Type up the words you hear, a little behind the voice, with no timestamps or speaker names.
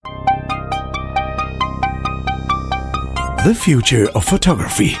The future of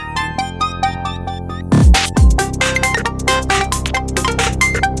photography.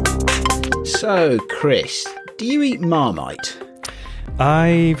 So, Chris, do you eat Marmite?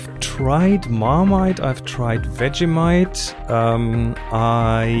 I've tried Marmite, I've tried Vegemite.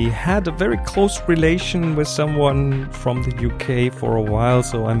 I had a very close relation with someone from the UK for a while,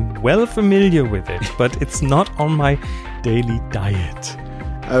 so I'm well familiar with it, but it's not on my daily diet.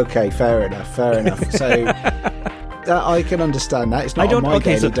 Okay, fair enough. So, I can understand that. It's not on my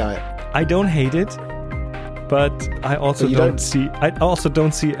daily diet. I don't hate it, but I also don't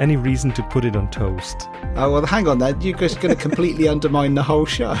see any reason to put it on toast. Oh, well, hang on then. You're just going to completely undermine the whole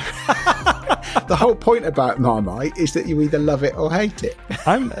show. The whole point about Marmite is that you either love it or hate it.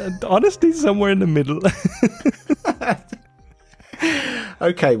 I'm honestly somewhere in the middle.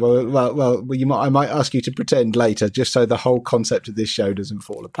 Okay, well, I might ask you to pretend later, just so the whole concept of this show doesn't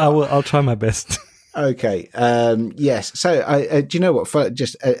fall apart. I'll try my best. Okay. Yes. So, do you know what? For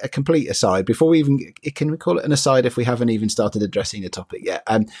just a complete aside, before we even can we call it an aside if we haven't even started addressing the topic yet?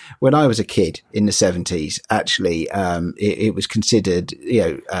 When I was a kid in the 70s, actually, it was considered,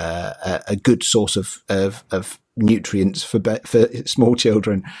 a good source of nutrients for small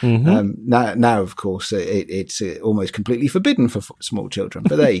children. Mm-hmm. Now, of course, it's almost completely forbidden for small children.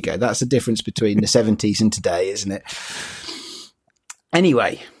 But there you go. That's the difference between the 70s and today, isn't it?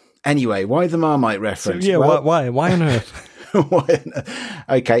 Anyway, why the Marmite reference? So, yeah, well, why on earth?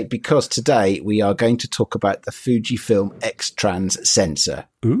 Okay, because today we are going to talk about the Fujifilm X-Trans sensor.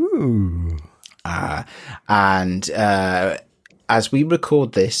 Ooh. And as we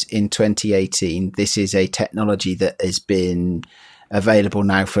record this in 2018, this is a technology that has been available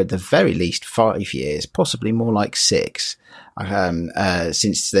now for at the very least 5 years, possibly more like 6,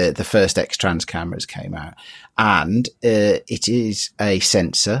 since the first X-Trans cameras came out. And it is a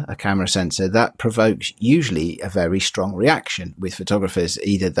camera sensor that provokes usually a very strong reaction with photographers.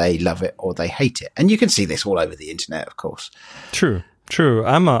 Either they love it or they hate it. And you can see this all over the internet, of course. True.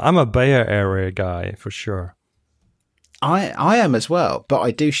 I'm a Bay Area guy for sure. I am as well, but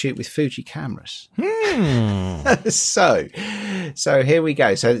I do shoot with Fuji cameras. So here we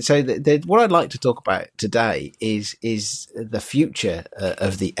go. So what I'd like to talk about today is the future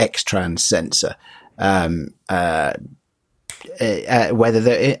of the X-Trans sensor,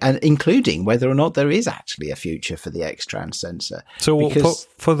 including whether or not there is actually a future for the X-Trans sensor. So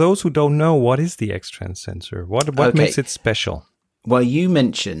for those who don't know, what is the X-Trans sensor? What makes it special? Well, you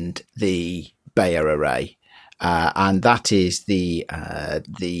mentioned the Bayer array. And that is the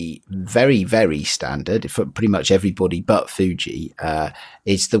very, very standard for pretty much everybody but Fuji,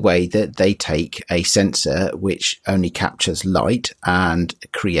 is the way that they take a sensor which only captures light and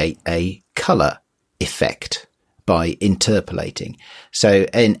create a color effect by interpolating. So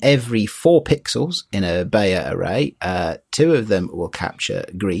in every 4 pixels in a Bayer array, 2 of them will capture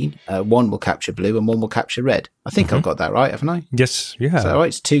green, 1 will capture blue, and 1 will capture red. I think I've got that right, haven't I? Yes, you have. So right,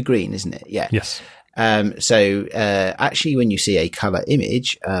 it's 2 green, isn't it? Yeah. Yes. Actually, when you see a color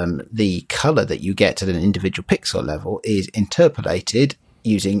image, the color that you get at an individual pixel level is interpolated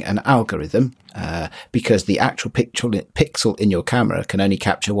using an algorithm, because the actual pixel in your camera can only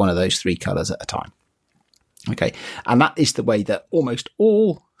capture one of those 3 colors at a time. Okay. And that is the way that almost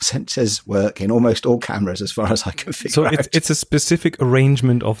all sensors work in almost all cameras, as far as I can figure out. So it's a specific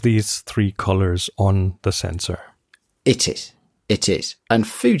arrangement of these 3 colors on the sensor. It is. And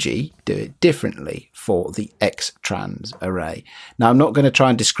Fuji do it differently for the X-Trans array. Now, I'm not going to try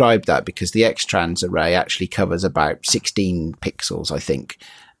and describe that because the X-Trans array actually covers about 16 pixels, I think.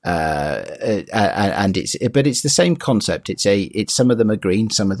 And it's the same concept. It's some of them are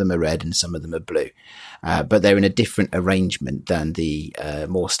green, some of them are red, and some of them are blue. But they're in a different arrangement than the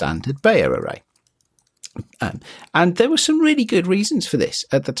more standard Bayer array. And there were some really good reasons for this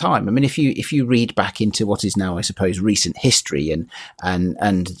at the time. I mean, if you read back into what is now, I suppose, recent history and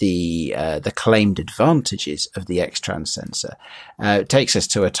the claimed advantages of the X-Trans sensor, it takes us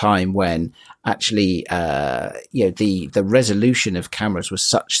to a time when actually, the resolution of cameras was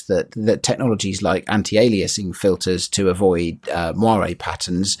such that technologies like anti-aliasing filters to avoid moire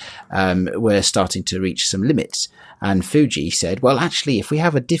patterns were starting to reach some limits. And Fuji said, well, actually, if we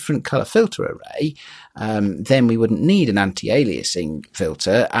have a different color filter array, then we wouldn't need an anti-aliasing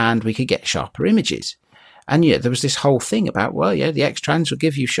filter and we could get sharper images. And there was this whole thing about, the X-Trans will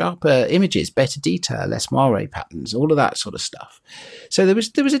give you sharper images, better detail, less moire patterns, all of that sort of stuff. So there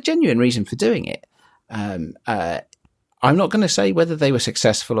was a genuine reason for doing it. I'm not going to say whether they were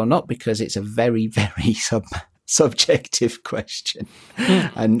successful or not because it's a very, very subjective question,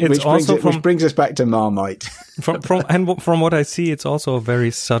 and which brings us back to Marmite. from what I see, it's also a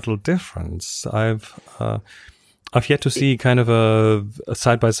very subtle difference. I've yet to see kind of a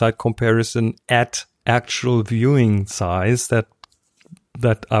side-by-side comparison at actual viewing size that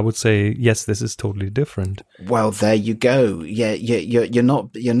I would say, yes, this is totally different. Well, there you go. Yeah, you're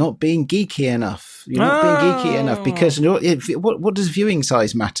not being geeky enough. You're not being geeky enough, because what does viewing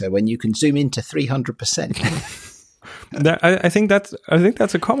size matter when you can zoom into 300%? I think that's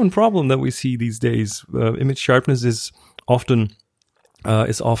a common problem that we see these days. Image sharpness is often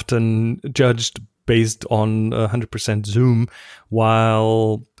judged based on 100% zoom,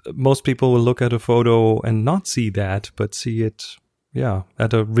 while most people will look at a photo and not see that, but see it,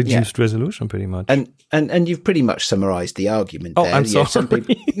 at a reduced resolution, pretty much. And you've pretty much summarized the argument there. I'm sorry. Some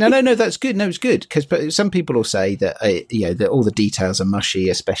people, no, that's good. No, it's good, because some people will say that that all the details are mushy,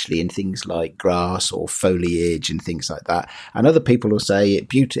 especially in things like grass or foliage and things like that. And other people will say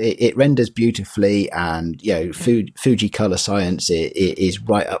it renders beautifully, and Fuji Color Science is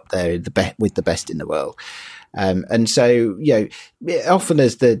right up there with the best in the world. And so, often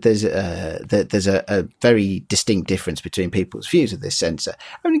there's a very distinct difference between people's views of this sensor.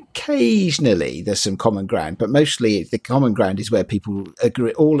 I mean, occasionally there's some common ground, but mostly the common ground is where people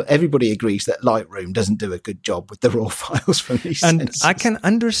agree. Everybody agrees that Lightroom doesn't do a good job with the raw files from these sensors. And I can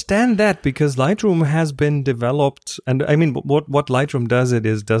understand that, because Lightroom has been developed, and I mean, what Lightroom does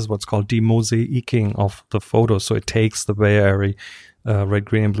what's called demosaicing of the photo. So it takes the very red,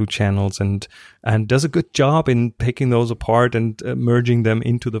 green, and blue channels and does a good job in picking those apart and merging them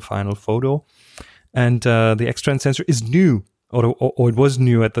into the final photo. And the X-Trans sensor is new, or it was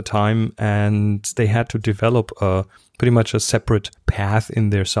new at the time, and they had to develop pretty much a separate path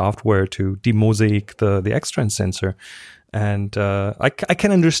in their software to demosaic the X-Trans sensor. And I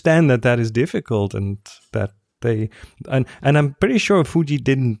can understand that is difficult, and that and I'm pretty sure Fuji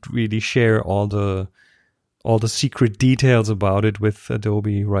didn't really share all the secret details about it with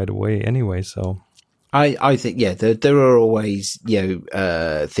Adobe right away anyway. So I think, there are always,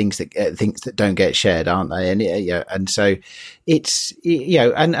 things that don't get shared, aren't they? And, and so it's,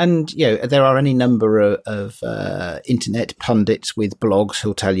 there are any number of internet pundits with blogs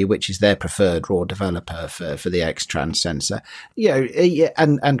who'll tell you which is their preferred raw developer for the X-Trans sensor,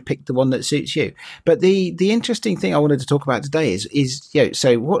 and pick the one that suits you. But the interesting thing I wanted to talk about today is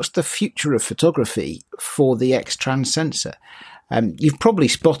so what's the future of photography for the X-Trans sensor? You've probably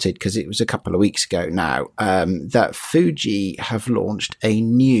spotted, because it was a couple of weeks ago now, that Fuji have launched a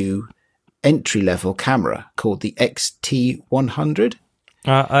new entry-level camera called the XT100.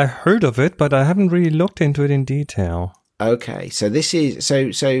 I heard of it, but I haven't really looked into it in detail. Okay, so this is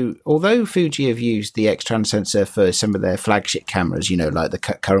so. Although Fuji have used the X-Trans sensor for some of their flagship cameras, like the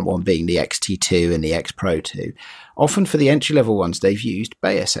current one being the X-T2 and the X Pro 2, often for the entry-level ones they've used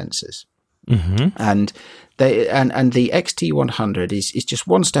Bayer sensors. Mm-hmm. And the XT100 is just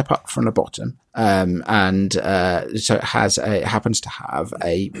one step up from the bottom, so it happens to have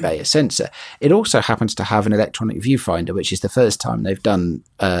a Bayer sensor. It also happens to have an electronic viewfinder, which is the first time they've done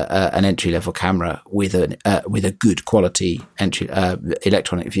an entry level camera with a good quality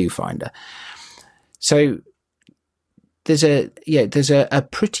electronic viewfinder. So there's a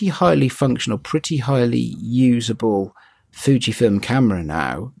pretty highly functional, pretty highly usable Fujifilm camera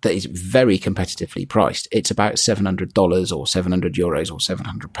now that is very competitively priced. It's about $700 or €700 or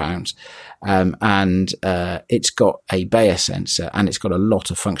 £700, and it's got a Bayer sensor, and it's got a lot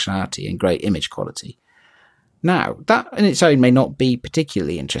of functionality and great image quality. Now, that in its own may not be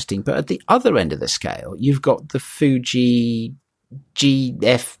particularly interesting, but at the other end of the scale, you've got the Fuji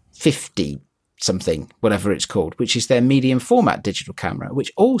GF50 something, whatever it's called, which is their medium format digital camera,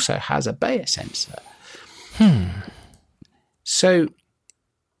 which also has a Bayer sensor. So,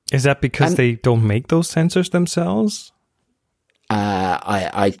 is that because they don't make those sensors themselves?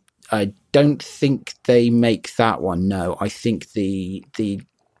 I don't think they make that one. No, I think the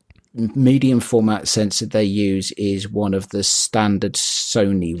medium format sensor they use is one of the standard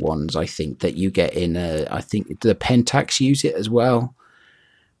Sony ones. I think that you get in. I think the Pentax use it as well.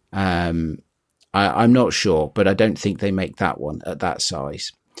 I'm not sure, but I don't think they make that one at that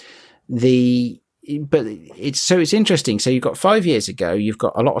size. But it's interesting. So you've got 5 years ago, you've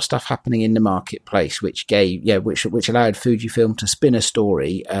got a lot of stuff happening in the marketplace, which allowed Fujifilm to spin a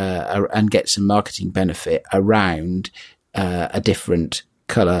story and get some marketing benefit around a different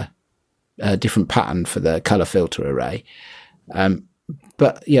color, different pattern for the color filter array.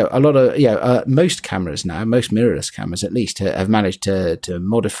 But a lot of most cameras now, most mirrorless cameras at least, have managed to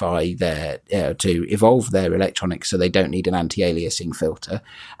modify to evolve their electronics so they don't need an anti-aliasing filter,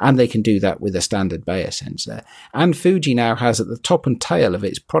 and they can do that with a standard Bayer sensor. And Fuji now has at the top and tail of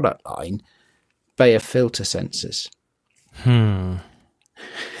its product line Bayer filter sensors.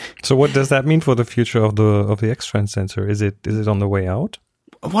 So So what does that mean for the future of the X-Trans sensor? Is it on the way out?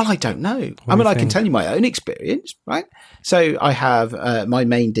 Well, I don't know. I can tell you my own experience, right? So I have my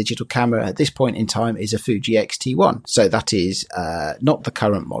main digital camera at this point in time is a Fuji X-T1. So that is not the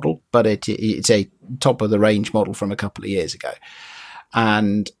current model, but it's a top of the range model from a couple of years ago.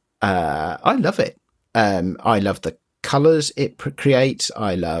 And I love it. I love the colors it creates.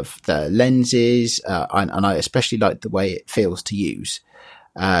 I love the lenses, and I especially like the way it feels to use.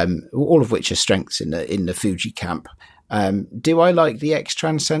 All of which are strengths in the Fuji camp. Do I like the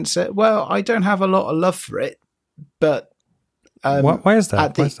X-Trans sensor? Well, I don't have a lot of love for it, but why is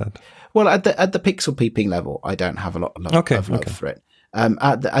that? Why is that? Well, at the pixel peeping level, I don't have a lot of love for it.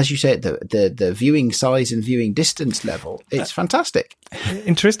 As you said, the viewing size and viewing distance level, it's fantastic.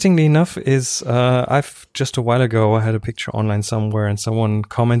 Interestingly enough, I've just a while ago I had a picture online somewhere, and someone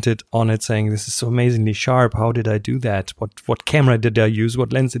commented on it saying, "This is so amazingly sharp. How did I do that? What camera did I use?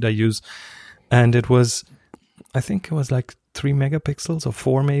 What lens did I use?" And it was, I think it was like 3 megapixels or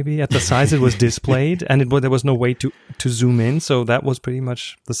 4 maybe at the size it was displayed, and there was no way to zoom in, so that was pretty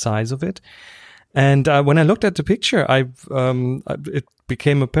much the size of it. And when I looked at the picture, it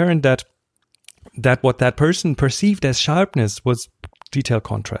became apparent that what that person perceived as sharpness was detail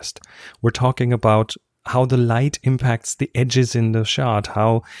contrast. We're talking about how the light impacts the edges in the shot,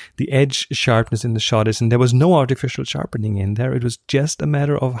 how the edge sharpness in the shot is, and there was no artificial sharpening in there. It was just a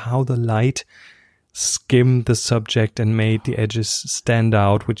matter of how the light skimmed the subject and made the edges stand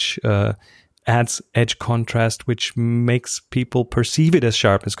out, which adds edge contrast, which makes people perceive it as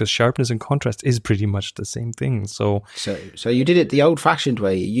sharpness, because sharpness and contrast is pretty much the same thing. So you did it the old-fashioned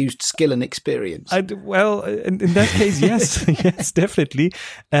way. You used skill and experience. Well, in that case, yes, yes, definitely.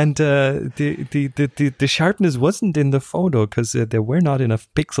 And the sharpness wasn't in the photo because there were not enough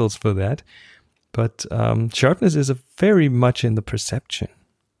pixels for that. But sharpness is very much in the perception.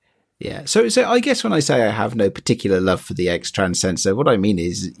 Yeah, so I guess when I say I have no particular love for the X-Trans sensor, what I mean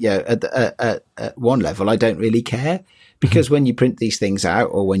is, at one level, I don't really care, because when you print these things out,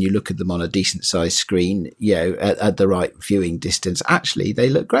 or when you look at them on a decent sized screen, at the right viewing distance, actually they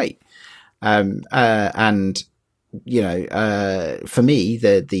look great. And for me,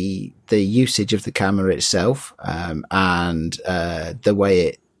 the usage of the camera itself, and the way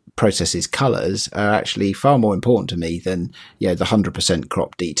it processes colors are actually far more important to me than the 100%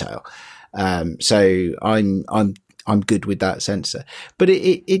 crop detail. So I'm good with that sensor, but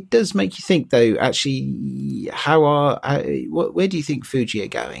it does make you think, though. Actually, where do you think Fuji are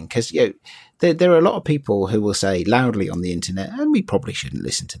going? Because there are a lot of people who will say loudly on the internet, and we probably shouldn't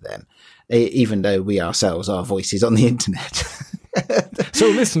listen to them, even though we ourselves are voices on the internet. So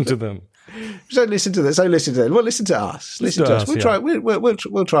listen to them. So listen to them. Well, listen to us. Listen to us. We'll try.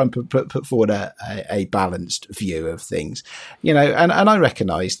 We'll try and put forward a balanced view of things, and I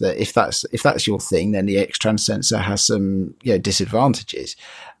recognise that if that's your thing, then the X-Trans sensor has some disadvantages.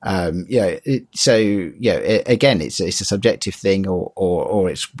 Again, it's a subjective thing, or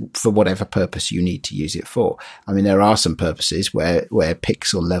it's for whatever purpose you need to use it for. I mean, there are some purposes where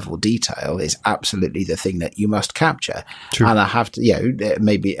pixel level detail is absolutely the thing that you must capture. True. And I have to,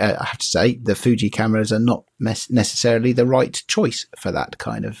 I have to say the Fuji cameras are not necessarily the right choice for that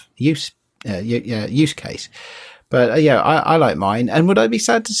kind of use case. But I like mine. And would I be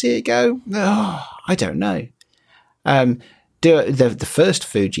sad to see it go? Oh, I don't know. The first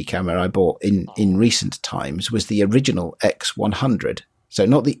Fuji camera I bought in recent times was the original X100. So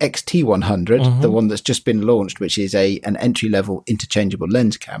not the X-T100, the one that's just been launched, which is an entry-level interchangeable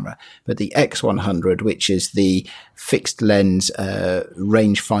lens camera, but the X100, which is the fixed lens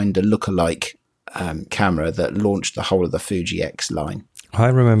rangefinder lookalike camera that launched the whole of the Fuji X line. I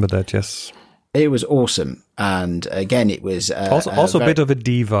remember that, yes. It was awesome. And again, it was... also a bit of a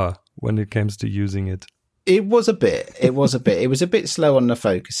diva when it comes to using it. It was a bit. It was a bit slow on the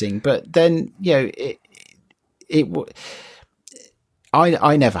focusing, but then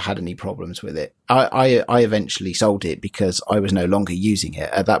I never had any problems with it. I eventually sold it because I was no longer using it.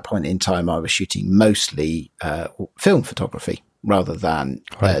 At that point in time, I was shooting mostly film photography rather than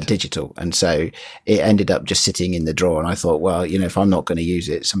digital, and so it ended up just sitting in the drawer. And I thought, well, if I'm not going to use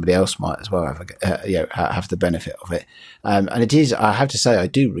it, somebody else might as well have the benefit of it. And it is. I have to say, I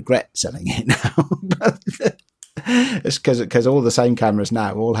do regret selling it now. It's because all the same cameras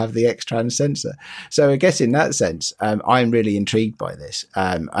now all have the X-Trans sensor. So I guess in that sense, I'm really intrigued by this.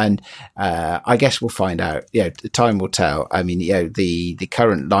 And I guess we'll find out, time will tell. I mean, the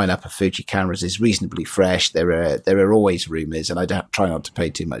current lineup of Fuji cameras is reasonably fresh. There are always rumors, and I try not to pay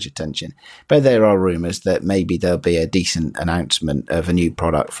too much attention, but there are rumors that maybe there'll be a decent announcement of a new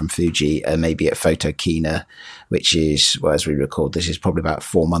product from Fuji, maybe at Photokina, which is, well, as we record, this is probably about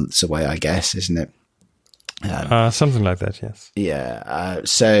 4 months away, I guess, isn't it? Something like that, yes. Yeah.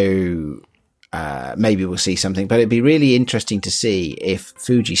 So maybe we'll see something, but it'd be really interesting to see if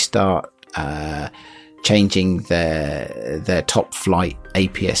Fuji start changing their top flight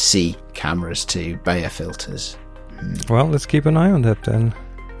APS-C cameras to Bayer filters. Well, let's keep an eye on that then.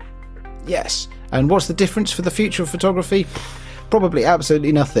 Yes. And what's the difference for the future of photography? Probably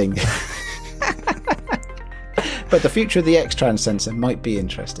absolutely nothing. But the future of the X-Trans sensor might be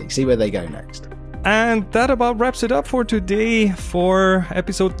interesting. See where they go next. And that about wraps it up for today, for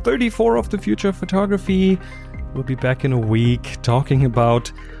episode 34 of The Future of Photography. We'll be back in a week talking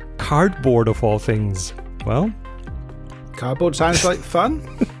about cardboard of all things. Well, cardboard sounds like fun,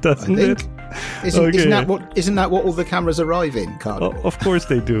 doesn't it? Isn't that what all the cameras arrive in? Cardboard. Oh, of course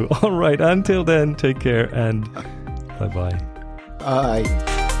they do. All right. Until then, take care and bye-bye. Bye.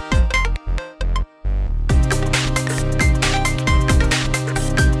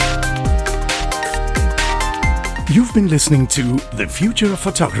 You've been listening to The Future of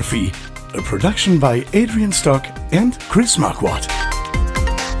Photography, a production by Adrian Stock and Chris Marquardt.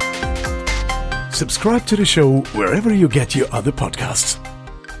 Subscribe to the show wherever you get your other podcasts.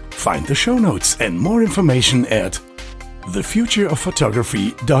 Find the show notes and more information at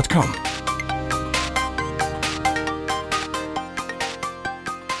thefutureofphotography.com.